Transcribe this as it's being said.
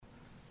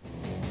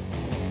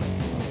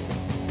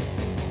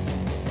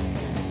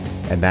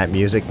And that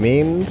music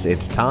means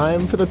it's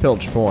time for the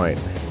Pilch Point,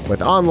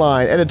 with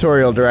online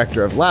editorial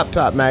director of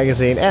Laptop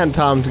Magazine and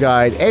Tom's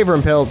Guide,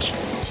 Avram Pilch.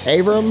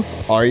 Avram,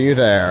 are you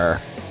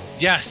there?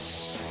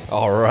 Yes.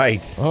 All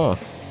right. Oh.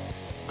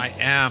 I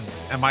am.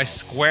 Am I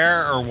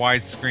square or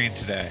widescreen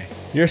today?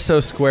 You're so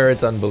square,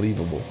 it's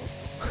unbelievable.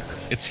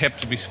 It's hip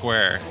to be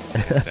square,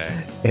 they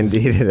say.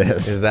 Indeed it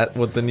is. Is that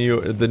what the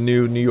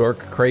new New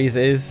York craze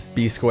is?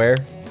 Be square?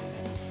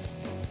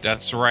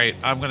 That's right.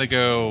 I'm going to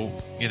go,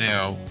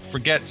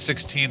 forget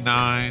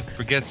 16:9,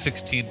 forget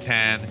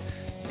 16:10,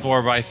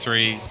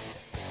 4x3.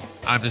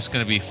 I'm just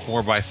going to be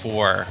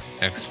 4x4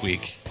 next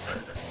week.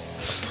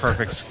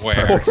 Perfect square.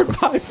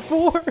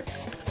 4x4.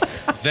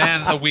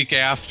 Then the week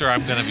after,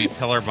 I'm going to be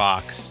pillar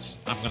boxed.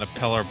 I'm going to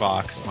pillar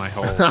box my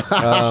whole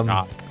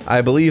shop.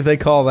 I believe they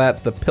call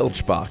that the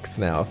Pilch box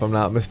now, if I'm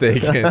not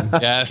mistaken.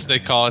 Yes, they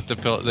call it the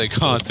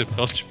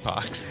Pilch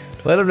box.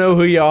 Let them know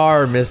who you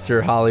are,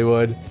 Mr.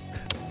 Hollywood.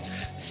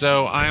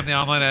 So I am the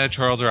online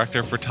editorial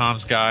director for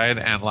Tom's Guide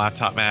and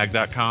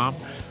LaptopMag.com.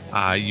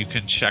 You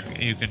can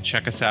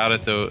check us out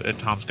at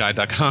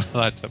Tom'sGuide.com,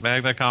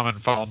 LaptopMag.com,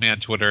 and follow me on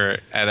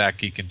Twitter at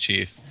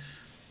 @GeekandChief.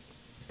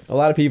 A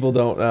lot of people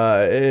don't,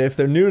 if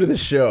they're new to the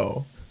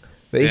show,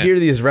 they hear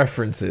these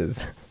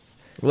references.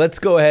 Let's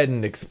go ahead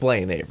and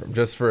explain, Avram,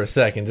 just for a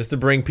second, just to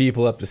bring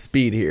people up to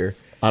speed here.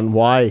 On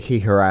why he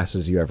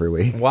harasses you every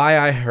week. Why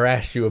I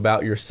harassed you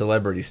about your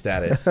celebrity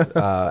status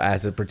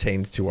as it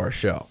pertains to our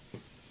show.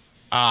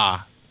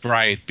 Ah,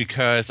 right,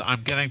 because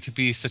I'm getting to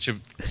be such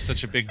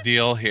a big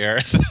deal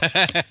here.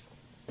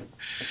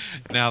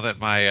 Now that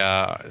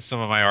my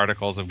some of my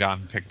articles have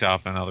gotten picked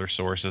up in other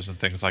sources and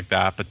things like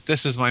that, but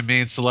this is my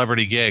main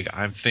celebrity gig.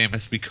 I'm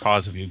famous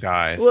because of you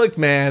guys. Look,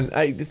 man,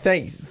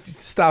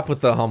 stop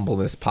with the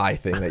humbleness pie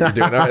thing that you're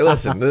doing. All right,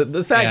 listen,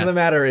 the fact of the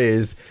matter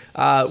is,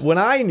 when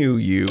I knew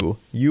you,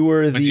 you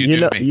were the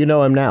you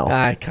know him now.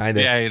 I kind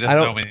of. Yeah, he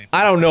doesn't know me anymore.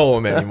 I don't know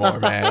him anymore,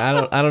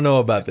 man. I don't know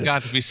about this.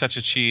 Got to be such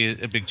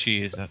a big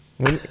cheese.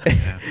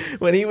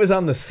 When he was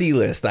on the C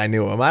list, I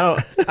knew him.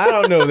 I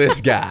don't know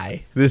this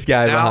guy. This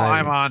guy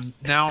behind.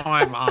 Now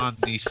I'm on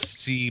the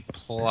C+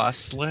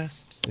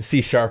 list. The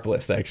C sharp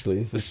list,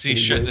 actually. The C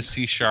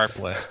sharp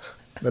list.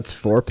 That's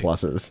 4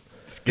 pluses.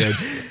 It's good.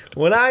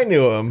 When I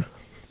knew him,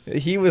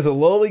 he was a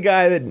lowly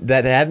guy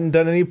that hadn't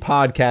done any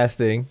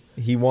podcasting.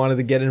 He wanted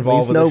to get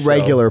involved with the show.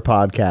 Regular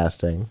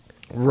podcasting.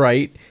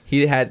 Right.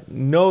 He had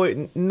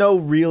no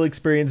real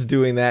experience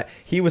doing that.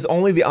 He was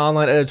only the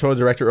online editorial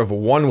director of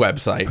one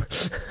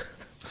website.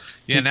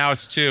 Yeah, now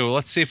it's 2.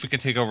 Let's see if we can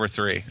take over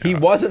 3. He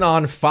wasn't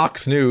on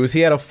Fox News.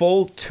 He had a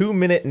full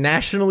 2-minute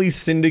nationally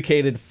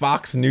syndicated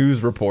Fox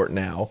News report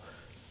now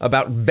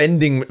about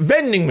vending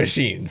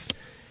machines.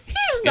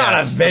 He's not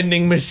a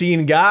vending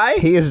machine guy.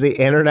 He is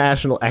the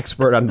international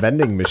expert on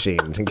vending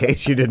machines, in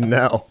case you didn't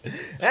know.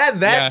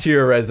 Add that to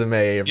your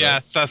resume, Avery.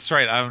 Yes, that's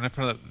right. I'm going to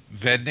put a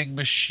vending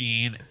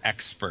machine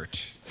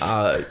expert.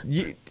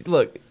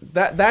 Look,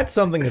 that's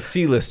something a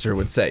C-lister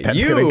would say.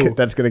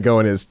 That's gonna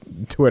go in his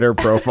Twitter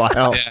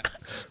profile.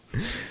 Yes.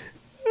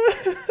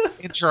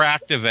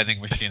 Interactive vending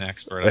machine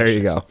expert. There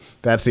you go.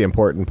 That's the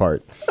important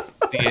part.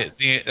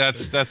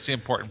 That's the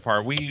important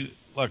part. We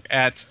look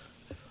at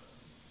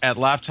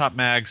Laptop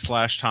Mag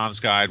 /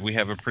 Tom's Guide. We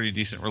have a pretty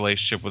decent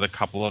relationship with a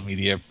couple of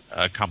media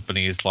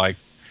companies like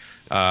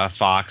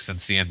Fox and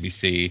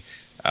CNBC,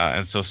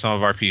 and so some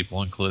of our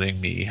people,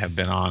 including me, have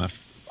been on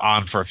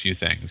for a few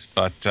things,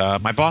 but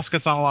my boss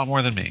gets on a lot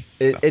more than me.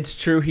 So.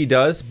 It's true, he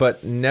does,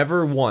 but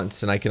never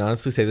once, and I can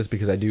honestly say this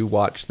because I do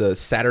watch the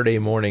Saturday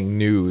morning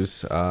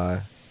news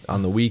on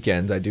the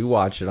weekends. I do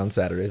watch it on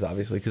Saturdays,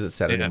 obviously, because it's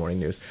Saturday morning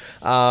news.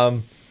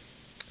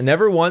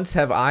 Never once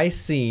have I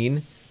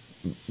seen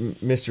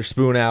Mr.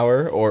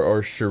 Spoonhour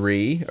or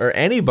Cherie or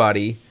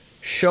anybody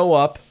show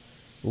up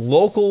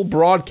local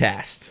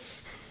broadcast.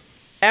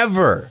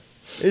 Ever.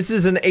 This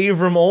is an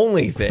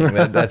Avram-only thing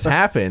that's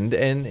happened,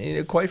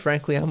 and quite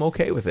frankly, I'm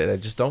okay with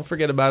it. Just don't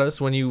forget about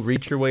us when you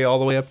reach your way all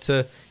the way up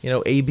to,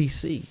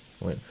 ABC.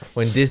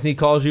 When Disney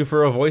calls you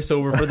for a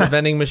voiceover for the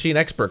vending machine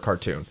expert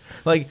cartoon.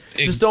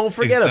 Just don't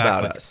forget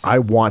about us. I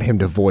want him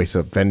to voice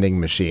a vending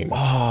machine.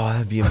 Oh,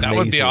 that'd be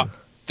amazing.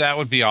 That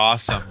would be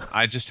awesome.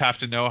 I just have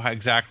to know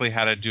exactly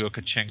how to do a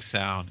ka-chink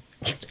sound.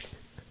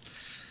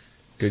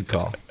 Good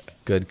call.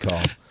 Good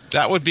call.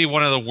 That would be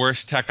one of the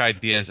worst tech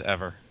ideas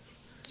ever.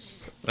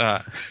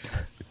 An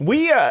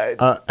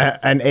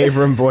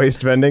Avram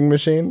voiced vending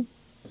machine.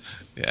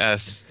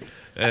 Yes.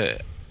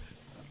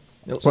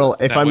 Well,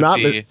 if I'm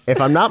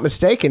not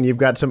mistaken, you've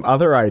got some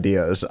other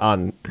ideas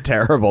on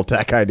terrible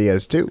tech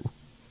ideas too.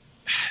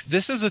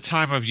 This is a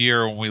time of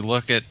year when we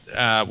look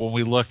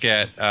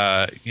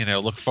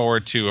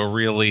forward to a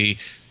really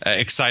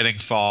exciting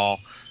fall.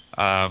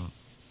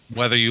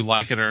 Whether you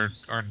like it or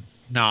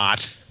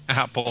not,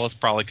 Apple is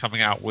probably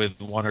coming out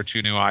with 1 or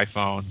 2 new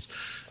iPhones.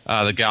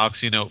 The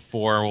Galaxy Note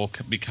 4 will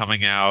be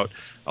coming out,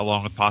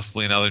 along with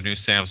possibly another new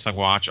Samsung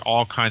watch.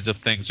 All kinds of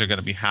things are going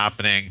to be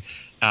happening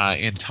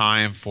in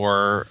time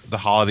for the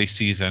holiday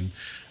season.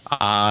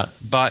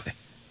 But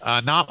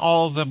not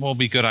all of them will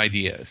be good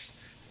ideas.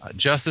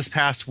 Just this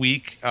past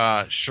week,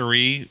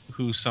 Cherie,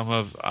 who some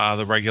of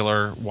the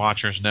regular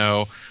watchers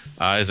know,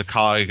 is a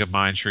colleague of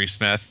mine, Cherie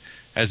Smith,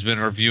 has been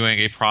reviewing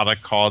a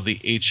product called the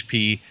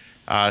HP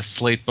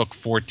SlateBook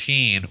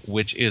 14,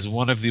 which is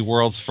one of the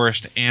world's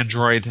first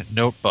Android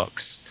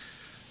notebooks.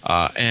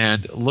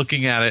 And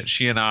looking at it,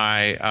 she and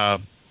I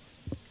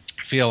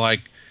feel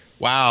like,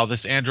 wow,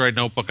 this Android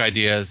notebook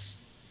idea is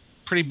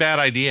a pretty bad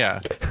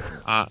idea.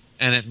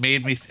 And it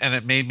made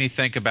me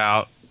think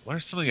about what are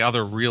some of the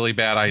other really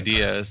bad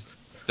ideas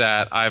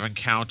that I've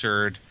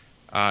encountered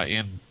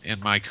in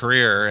my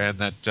career, and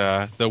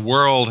that the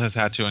world has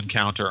had to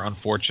encounter,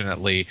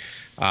 unfortunately.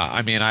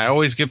 I mean, I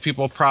always give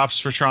people props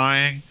for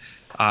trying.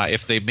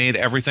 If they made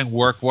everything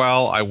work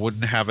well, I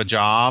wouldn't have a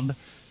job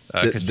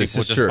because people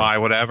would just buy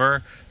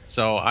whatever.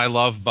 So I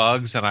love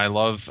bugs and I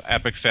love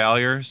epic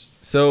failures.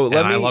 So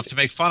I love to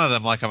make fun of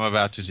them like I'm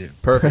about to do.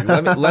 Perfect.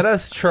 Let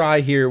us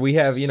try here. We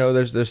have,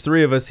 there's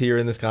three of us here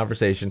in this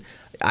conversation.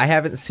 I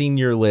haven't seen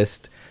your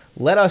list.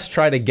 Let us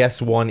try to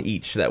guess one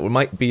each that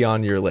might be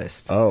on your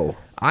list. Oh.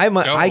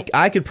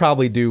 I could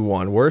probably do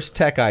one. Worst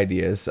tech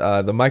ideas.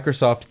 The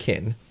Microsoft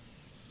Kin.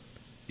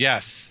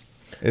 Yes.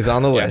 Is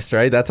on the list,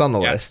 right? That's on the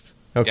list.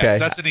 Okay. Yes,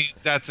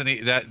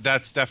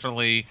 that's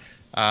definitely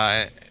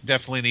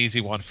an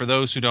easy one. For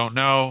those who don't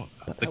know,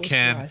 the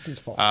Kin.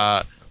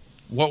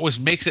 What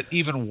makes it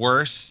even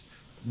worse?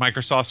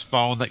 Microsoft's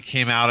phone that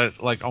came out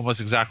at like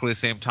almost exactly the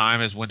same time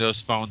as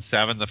Windows Phone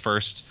 7, the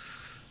first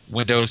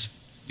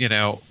Windows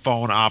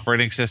phone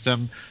operating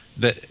system.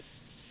 That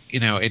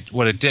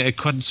it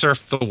couldn't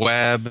surf the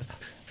web.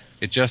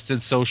 It just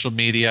did social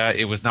media.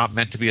 It was not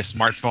meant to be a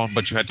smartphone,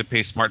 but you had to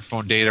pay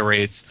smartphone data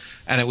rates,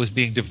 and it was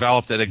being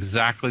developed at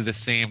exactly the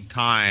same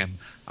time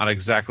on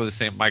exactly the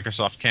same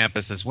Microsoft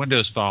campus as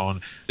Windows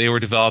Phone. They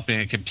were developing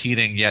a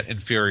competing yet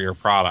inferior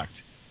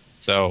product.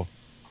 So,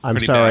 I'm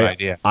pretty sorry, bad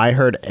idea. I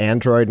heard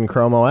Android and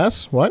Chrome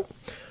OS. What?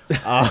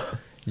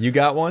 You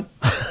got one?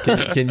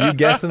 Can you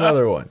guess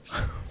another one?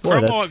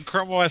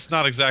 Chrome OS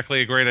not exactly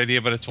a great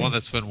idea, but it's one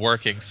that's been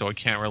working, so I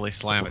can't really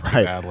slam it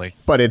too badly.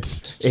 But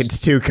it's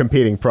two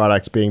competing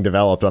products being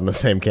developed on the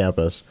same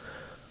campus.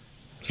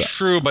 So.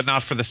 True, but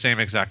not for the same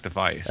exact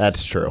device.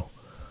 That's true.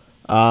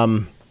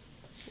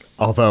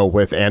 Although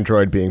with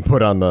Android being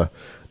put on the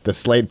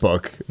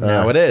SlateBook,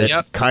 now it is.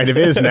 It kind of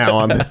is now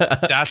on.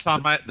 That's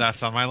on my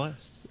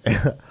list.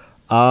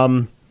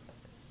 I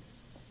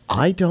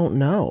don't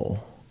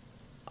know.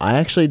 I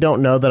actually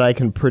don't know that I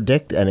can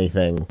predict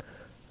anything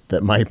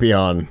that might be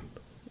on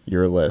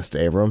your list,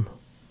 Abram.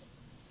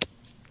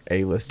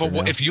 A list.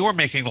 But if you were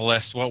making the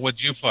list, what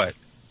would you put?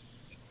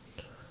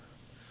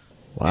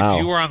 Wow.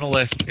 If you were on the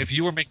list, if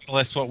you were making the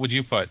list, what would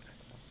you put?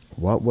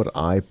 What would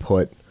I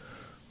put?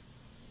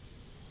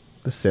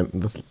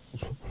 The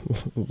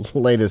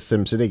latest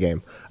SimCity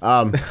game.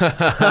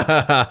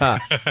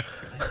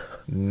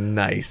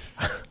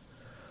 Nice.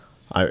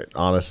 I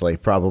honestly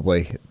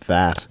probably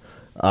that.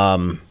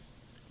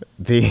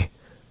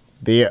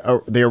 The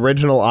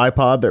original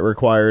iPod that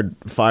required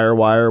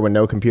FireWire when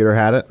no computer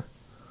had it.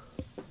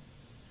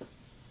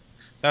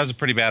 That was a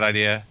pretty bad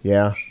idea.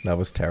 Yeah, that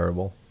was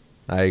terrible.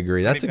 I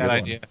agree. That's a good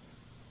idea.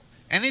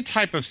 Any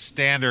type of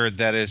standard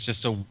that is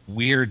just a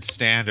weird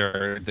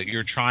standard that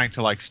you're trying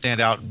to like stand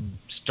out and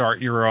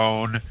start your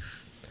own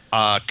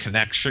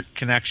connection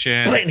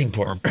Lightning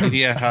port or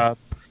media hub.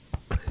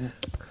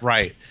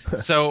 Right.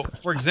 So,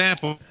 for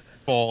example,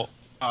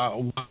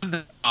 and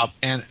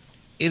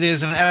it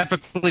is an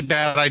epically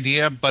bad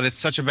idea, but it's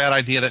such a bad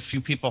idea that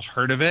few people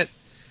heard of it.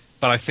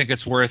 But I think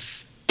it's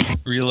worth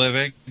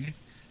reliving.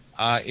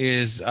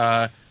 Is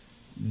the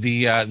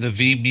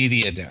V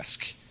Media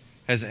Disk?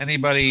 Has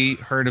anybody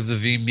heard of the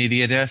V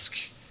Media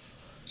Disk?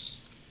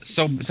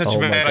 Such a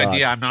bad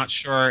idea. I'm not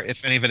sure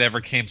if any of it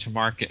ever came to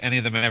market. Any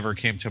of them ever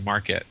came to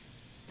market.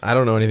 I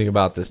don't know anything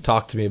about this.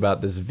 Talk to me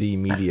about this V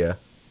Media.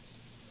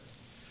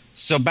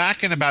 So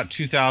back in about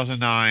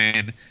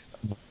 2009,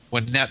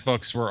 when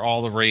netbooks were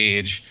all the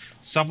rage,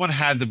 someone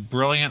had the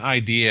brilliant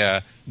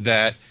idea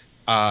that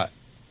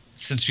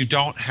since you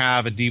don't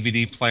have a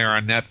DVD player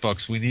on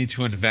netbooks, we need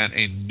to invent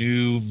a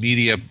new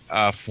media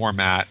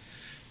format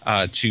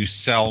to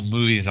sell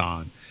movies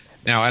on.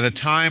 Now, at a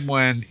time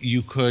when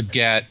you could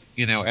get,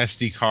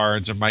 SD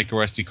cards or micro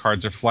SD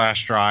cards or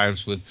flash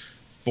drives with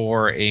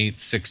 4, 8,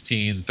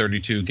 16,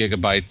 32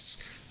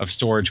 gigabytes of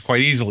storage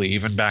quite easily,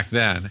 even back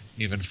then,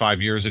 even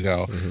 5 years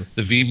ago,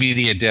 the V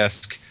Media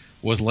Disk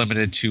was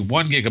limited to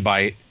 1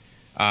 gigabyte.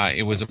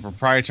 It was a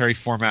proprietary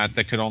format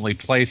that could only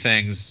play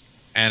things,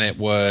 and it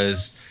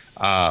was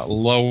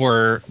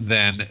lower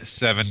than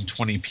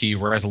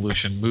 720p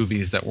resolution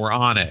movies that were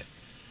on it.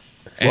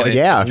 Well,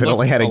 if it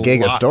only had a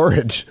gig of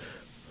storage.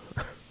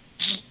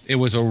 It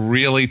was a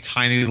really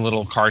tiny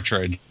little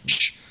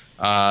cartridge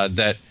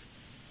that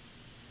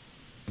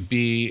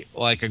be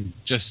like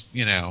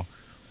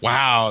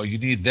wow, you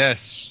need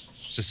this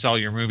to sell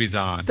your movies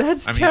on.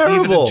 That's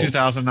terrible. Even in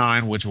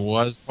 2009, which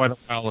was quite a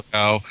while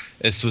ago,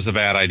 this was a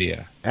bad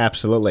idea.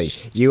 Absolutely.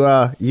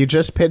 You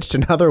just pitched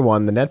another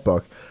one, the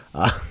netbook.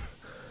 The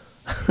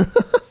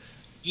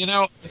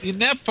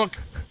netbook,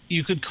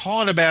 you could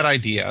call it a bad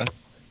idea,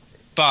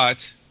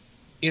 but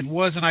it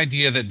was an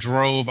idea that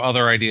drove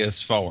other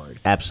ideas forward.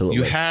 Absolutely.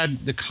 You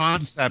had the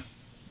concept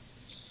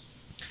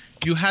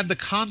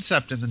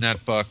in the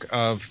netbook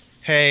of,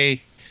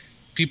 hey,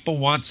 people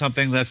want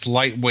something that's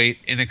lightweight,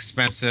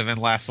 inexpensive,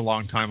 and lasts a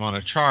long time on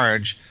a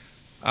charge.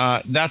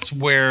 That's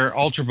where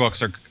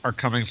Ultrabooks are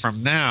coming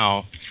from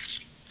now.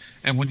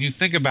 And when you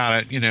think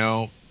about it,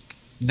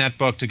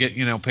 netbook to get,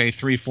 pay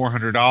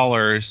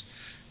 $300-$400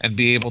 and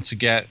be able to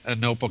get a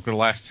notebook that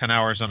lasts 10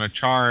 hours on a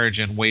charge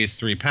and weighs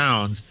 3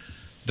 pounds,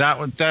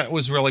 that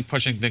was really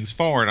pushing things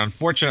forward.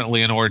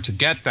 Unfortunately, in order to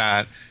get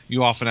that,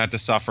 you often had to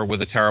suffer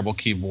with a terrible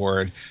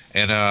keyboard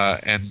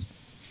and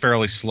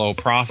fairly slow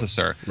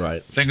processor.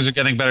 Right. Things are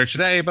getting better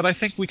today, but I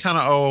think we kind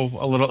of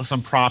owe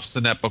some props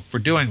to netbook for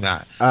doing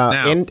that.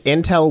 Now,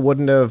 Intel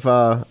wouldn't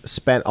have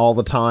spent all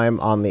the time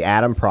on the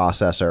Atom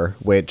processor,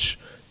 which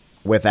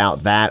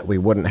without that we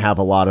wouldn't have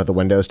a lot of the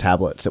Windows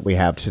tablets that we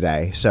have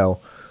today. So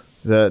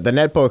the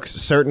netbooks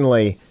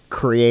certainly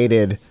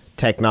created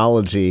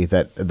technology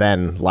that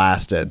then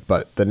lasted,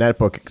 but the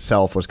netbook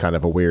itself was kind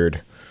of a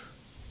weird.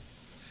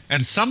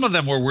 And some of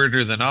them were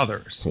weirder than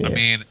others. Yeah. I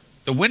mean,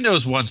 the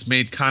Windows ones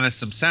made kind of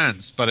some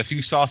sense, but if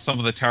you saw some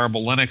of the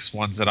terrible Linux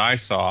ones that I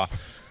saw,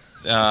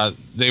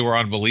 they were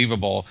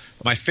unbelievable.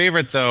 My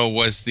favorite though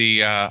was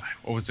the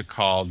what was it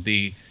called?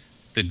 The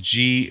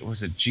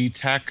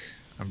G-Tech?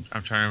 I'm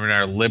trying to remember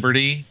now.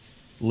 Liberty.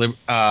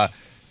 The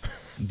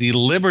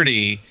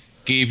Liberty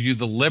gave you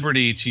the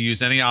liberty to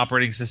use any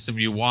operating system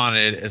you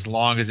wanted as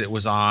long as it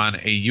was on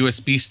a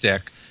USB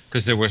stick,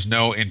 because there was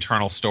no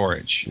internal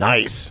storage.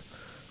 Nice.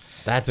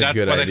 That's a good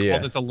idea. That's why they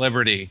called it the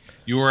Liberty.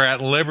 You were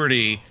at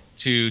liberty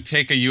to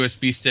take a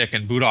USB stick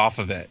and boot off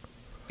of it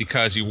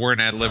because you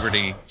weren't at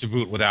liberty to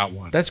boot without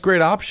one. That's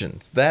great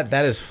options. That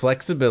is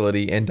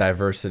flexibility and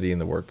diversity in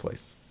the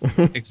workplace.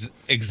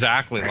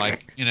 Exactly.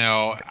 Like,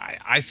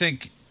 I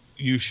think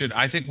we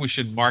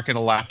should market a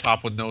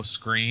laptop with no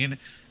screen,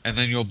 and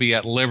then you'll be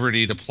at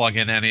liberty to plug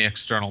in any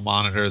external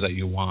monitor that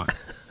you want.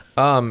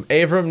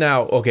 Avram,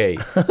 now, okay,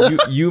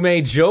 you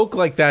may joke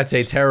like that's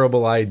a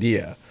terrible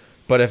idea,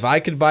 but if I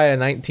could buy a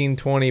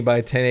 1920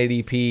 by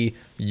 1080p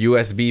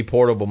USB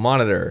portable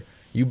monitor,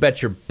 you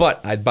bet your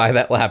butt I'd buy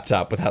that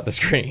laptop without the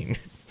screen.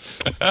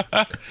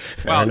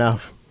 Fair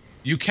enough.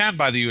 You can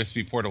buy the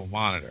USB portable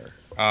monitor.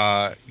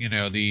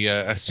 The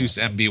Asus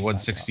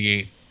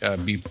MB168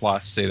 B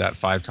Plus, say that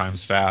 5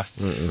 times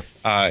fast,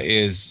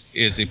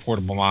 is a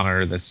portable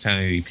monitor that's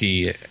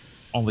 1080p,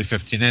 only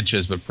 15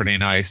 inches, but pretty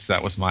nice.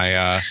 That was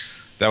my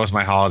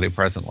holiday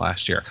present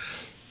last year.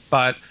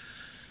 But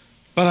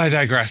I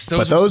digress.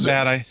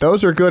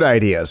 Those are good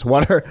ideas.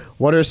 What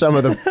are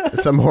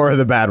some more of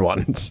the bad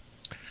ones?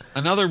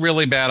 Another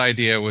really bad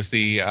idea was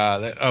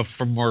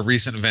from more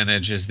recent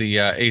vintage is the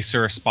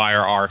Acer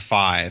Aspire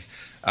R5.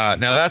 Now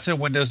that's a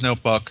Windows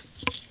notebook.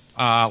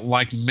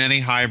 Like many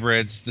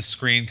hybrids, the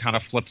screen kind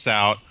of flips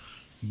out,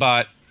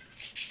 but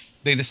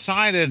they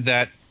decided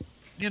that,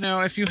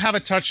 if you have a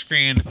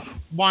touchscreen,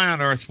 why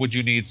on earth would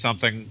you need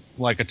something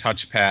like a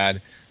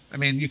touchpad? I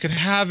mean, you could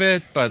have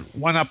it, but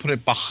why not put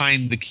it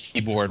behind the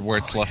keyboard where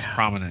it's less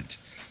prominent?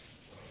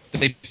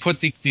 They put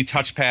the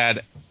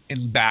touchpad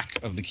in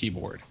back of the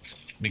keyboard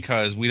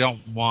because we don't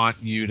want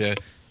you to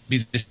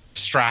be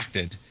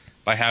distracted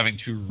by having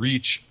to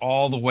reach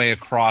all the way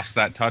across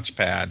that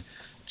touchpad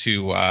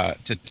to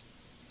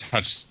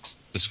touch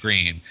the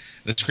screen.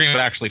 The screen would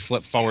actually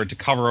flip forward to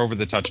cover over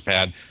the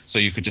touchpad, so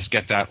you could just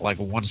get that like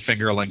 1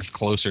 finger length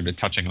closer to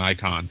touching an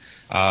icon.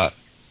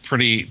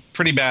 Pretty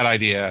bad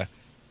idea.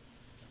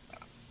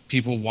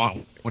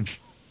 When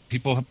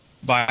people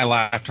buy a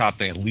laptop,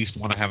 they at least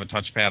want to have a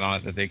touchpad on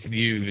it that they can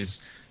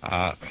use.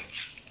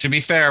 To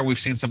be fair, we've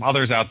seen some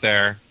others out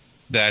there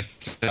that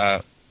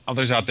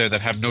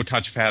have no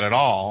touchpad at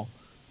all.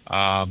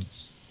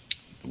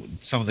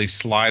 Some of these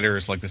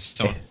sliders, like the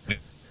Sony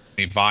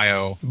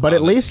Vaio, but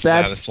at least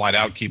that's a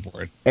slide-out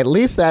keyboard. At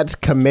least that's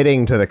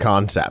committing to the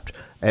concept.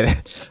 And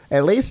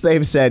at least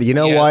they've said,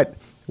 what,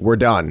 we're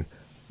done.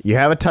 You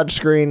have a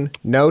touchscreen,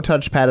 no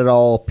touchpad at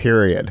all,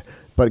 period.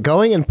 But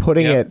going and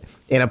putting it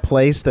in a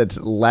place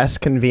that's less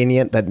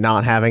convenient than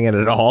not having it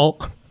at all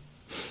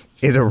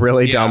is a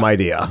really dumb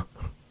idea.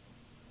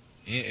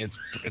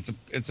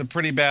 It's a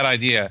pretty bad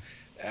idea.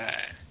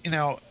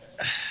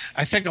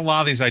 I think a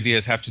lot of these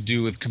ideas have to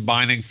do with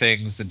combining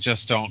things that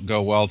just don't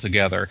go well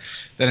together.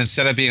 That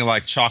instead of being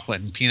like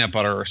chocolate and peanut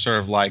butter, are sort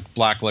of like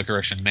black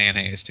licorice and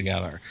mayonnaise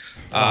together.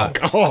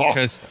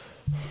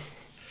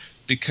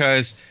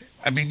 Because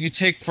I mean, you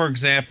take, for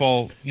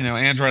example,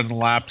 Android and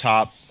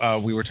laptop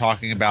we were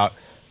talking about.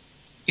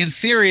 In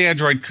theory,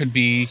 Android could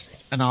be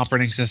an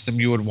operating system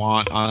you would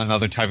want on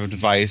another type of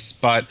device,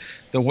 but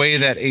the way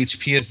that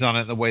HP has done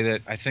it, the way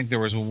that I think there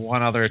was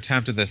one other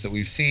attempt at this that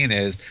we've seen,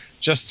 is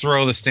just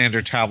throw the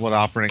standard tablet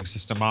operating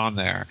system on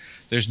there.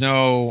 There's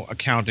no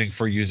accounting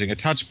for using a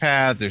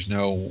touchpad. There's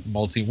no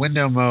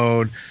multi-window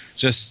mode.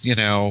 Just,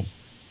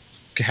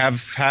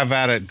 have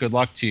at it. Good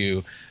luck to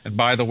you. And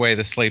by the way,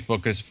 the Slate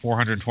book is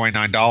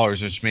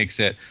 $429, which makes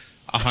it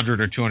 $100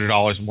 or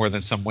 $200 more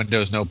than some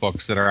Windows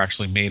notebooks that are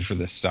actually made for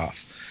this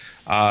stuff.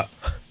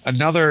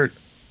 Another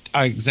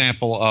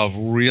example of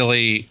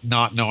really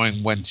not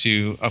knowing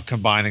of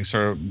combining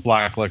sort of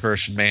black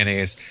licorice and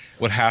mayonnaise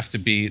would have to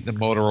be the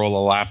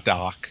Motorola lap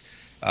dock.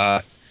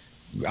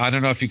 I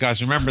don't know if you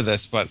guys remember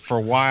this, but for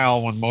a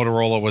while when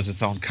Motorola was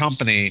its own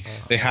company,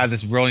 they had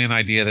this brilliant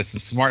idea that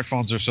since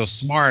smartphones are so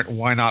smart,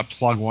 why not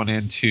plug one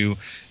into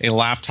a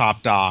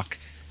laptop dock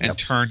and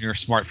turn your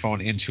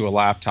smartphone into a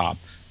laptop?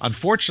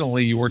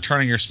 Unfortunately, you were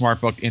turning your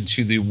SmartBook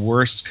into the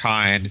worst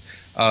kind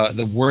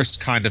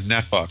of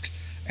netbook,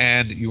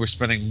 and you were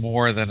spending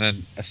more than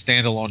a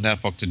standalone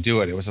netbook to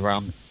do it. It was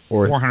around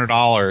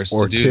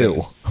 $400 to do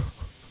this.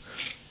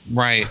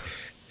 Right.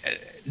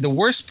 The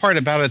worst part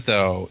about it,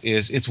 though,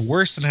 is it's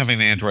worse than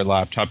having an Android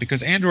laptop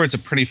because Android's a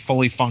pretty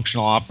fully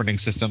functional operating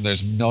system.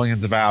 There's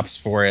millions of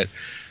apps for it.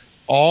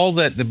 All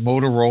that the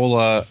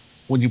Motorola,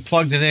 when you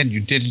plugged it in, you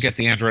didn't get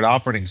the Android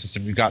operating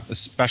system. You got the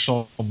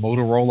special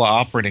Motorola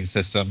operating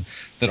system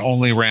that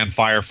only ran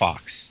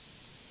Firefox.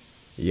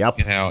 Yep.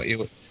 You know,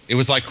 it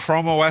was like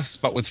Chrome OS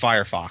but with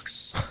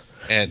Firefox.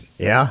 And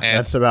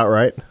that's about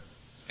right.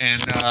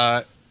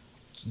 And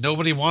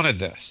nobody wanted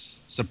this.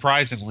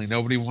 Surprisingly,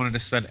 nobody wanted to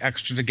spend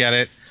extra to get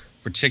it,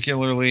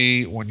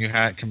 particularly when you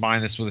had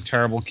combined this with a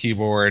terrible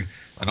keyboard,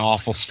 an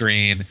awful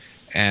screen,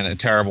 and a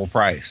terrible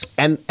price.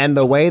 And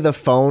the way the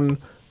phone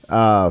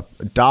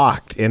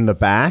docked in the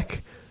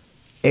back,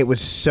 it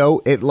was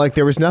like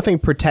there was nothing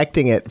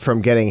protecting it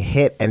from getting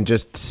hit and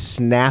just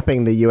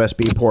snapping the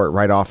USB port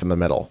right off in the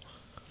middle.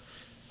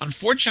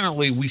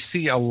 Unfortunately, we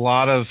see a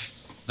lot of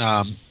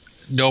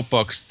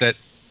notebooks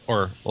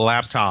or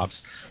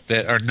laptops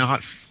that are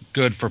not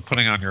good for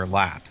putting on your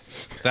lap.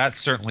 That's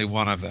certainly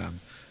one of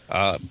them.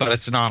 But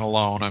it's not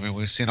alone. I mean,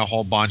 we've seen a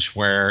whole bunch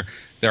where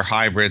they're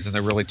hybrids and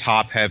they're really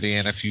top heavy,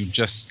 and if you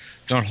just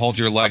don't hold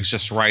your legs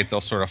just right,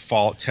 they'll sort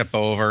of tip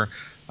over.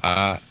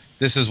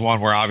 This is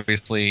one where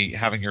obviously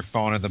having your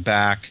phone in the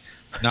back,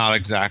 not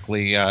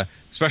exactly,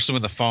 especially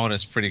when the phone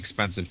is pretty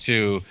expensive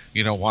too,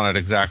 you don't want it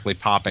exactly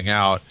popping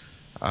out.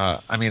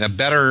 I mean, a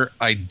better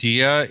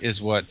idea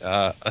is what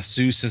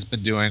Asus has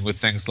been doing with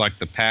things like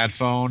the Pad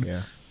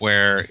phone,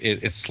 where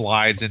it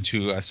slides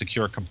into a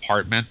secure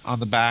compartment on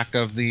the back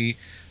of the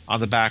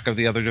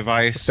other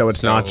device. So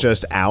it's not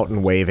just out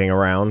and waving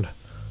around.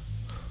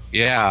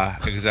 Yeah,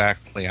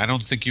 exactly. I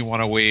don't think you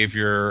want to wave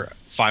your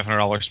 $500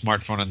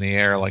 smartphone in the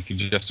air like you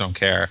just don't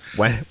care.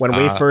 When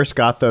we first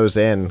got those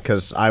in,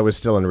 because I was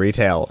still in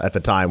retail at the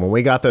time, when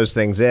we got those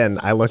things in,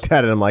 I looked at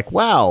it and I'm like,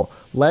 wow,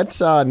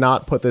 let's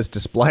not put this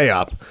display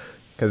up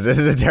because this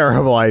is a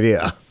terrible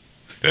idea.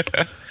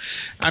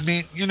 I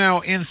mean, you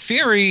know, in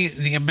theory,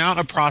 the amount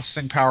of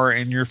processing power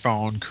in your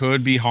phone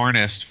could be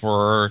harnessed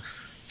for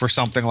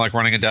something like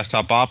running a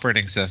desktop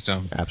operating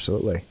system.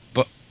 Absolutely.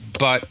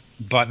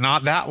 But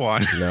not that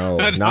one. No,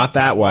 not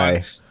that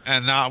way.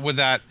 And not with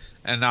that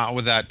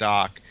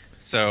dock.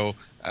 So,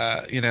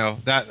 you know,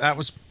 that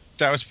was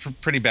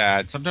pretty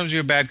bad. Sometimes you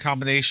have bad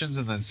combinations,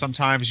 and then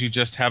sometimes you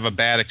just have a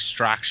bad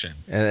extraction.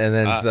 And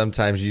then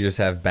sometimes you just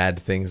have bad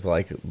things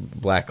like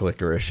black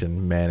licorice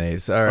and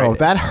mayonnaise. All right. Oh,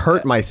 that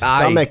hurt my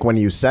stomach when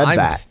you said that.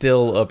 I'm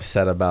still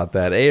upset about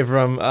that.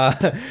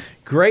 Avram,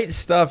 great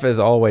stuff as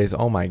always.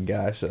 Oh my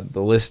gosh,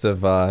 the list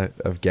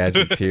of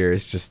gadgets here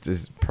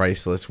is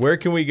priceless. Where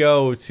can we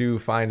go to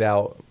find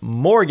out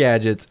more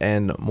gadgets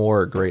and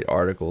more great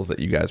articles that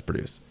you guys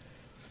produce?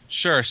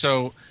 Sure.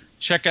 So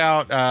check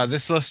out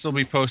this list will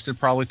be posted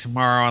probably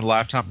tomorrow on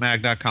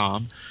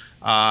laptopmag.com.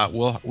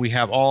 We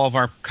have all of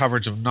our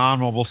coverage of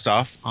non-mobile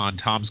stuff on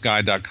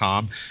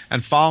tomsguide.com,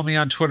 and follow me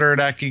on Twitter at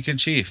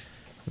 @GeekInChief.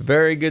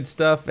 Very good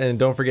stuff, and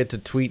don't forget to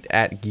tweet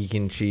at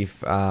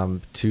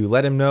GeekInChief to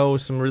let him know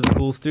some really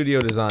cool studio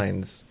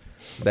designs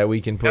that we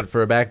can put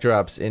for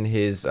backdrops in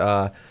his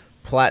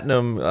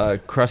platinum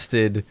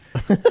crusted,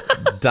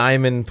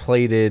 diamond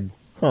plated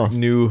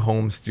new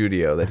home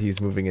studio that he's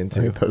moving into.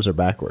 I think those are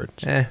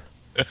backwards. I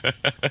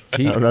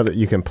don't know that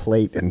you can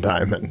plate in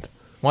diamond.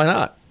 Why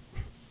not?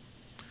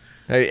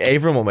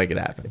 Avram will make it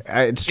happen.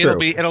 It's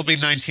true. It'll be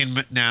 19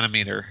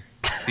 nanometer.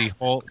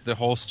 The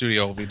whole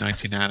studio will be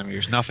 19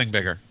 nanometers. Nothing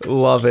bigger.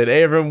 Love it,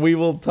 Avram. We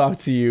will talk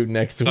to you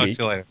next week. Talk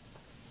to you later.